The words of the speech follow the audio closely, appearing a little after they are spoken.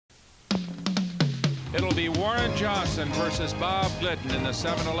It'll be Warren Johnson versus Bob Glidden in the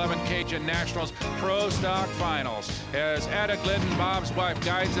 7-Eleven Cajun Nationals Pro Stock Finals as Ada Glidden, Bob's wife,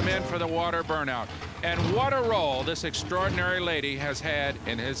 guides him in for the water burnout. And what a role this extraordinary lady has had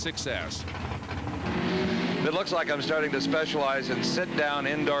in his success. It looks like I'm starting to specialize in sit-down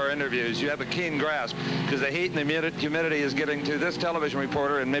indoor interviews. You have a keen grasp because the heat and the humidity is getting to this television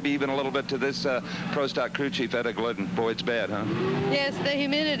reporter and maybe even a little bit to this Pro Stock crew chief, Ada Glidden. Boy, it's bad, huh? Yes, the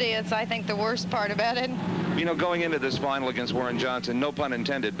humidity is, I think, the worst part about it. You know, going into this final against Warren Johnson, no pun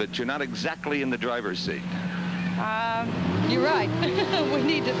intended, but you're not exactly in the driver's seat. You're right. We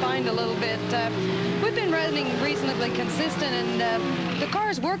need to find a little bit. We've been running reasonably consistent, and the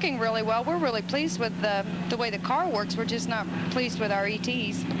car is working really well. We're really pleased with the way the car works. We're just not pleased with our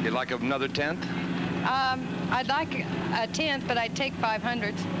ETs. You'd like another 10th? I'd like a 10th, but I'd take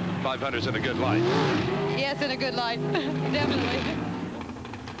 500s. 500's in a good light. Yes, in a good light, definitely.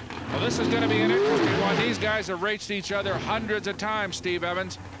 Well, this is going to be an interesting one. These guys have raced each other hundreds of times, Steve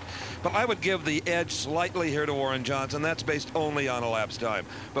Evans. But I would give the edge slightly here to Warren Johnson. That's based only on elapsed time.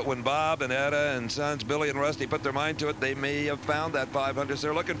 But when Bob and Etta and sons Billy and Rusty put their mind to it, they may have found that 500s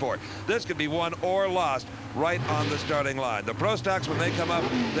they're looking for. This could be won or lost right on the starting line. The Pro Stocks, when they come up,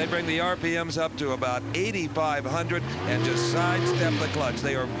 they bring the RPMs up to about 8,500 and just sidestep the clutch.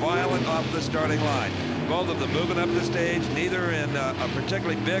 They are violent off the starting line. Both of them moving up the stage, neither in a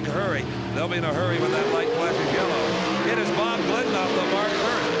particularly big hurry. They'll be in a hurry when that light flashes yellow. It is Bob Glidden off the mark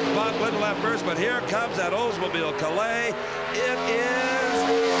first. Bob Glidden left first, but here comes that Oldsmobile Calais. It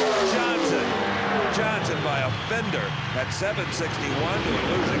is Johnson. Johnson by a fender at 761 to a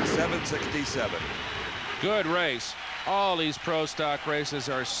losing 767. Good race. All these Pro Stock races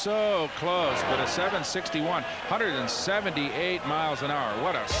are so close, but a 761, 178 miles an hour.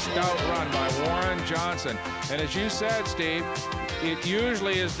 What a stout run by Warren Johnson. And as you said, Steve, it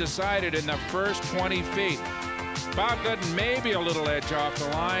usually is decided in the first 20 feet. Bob Glidden may be a little edge off the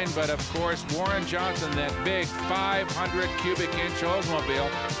line, but of course Warren Johnson, that big 500 cubic inch Oldsmobile,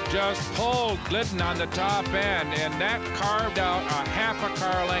 just pulled Glidden on the top end, and that carved out a half a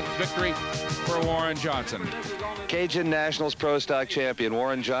car length victory for Warren Johnson. Cajun Nationals Pro Stock champion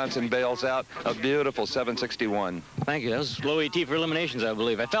Warren Johnson bails out a beautiful 761. Thank you. That was low ET for eliminations, I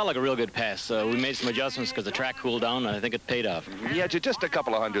believe. I felt like a real good pass. We made some adjustments because the track cooled down, and I think it paid off. He had you just a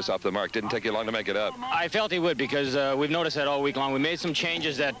couple of hundreds off the mark. Didn't take you long to make it up. I felt he would because we've noticed that all week long. We made some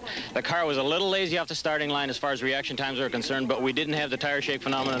changes that the car was a little lazy off the starting line as far as reaction times are concerned, but we didn't have the tire shake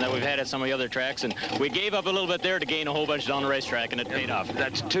phenomenon that we've had at some of the other tracks, and we gave up a little bit there to gain a whole bunch down the racetrack, and it paid off.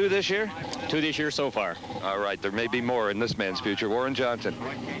 That's 2 this year? 2 this year so far. All right, there may be more in this man's future. Warren Johnson.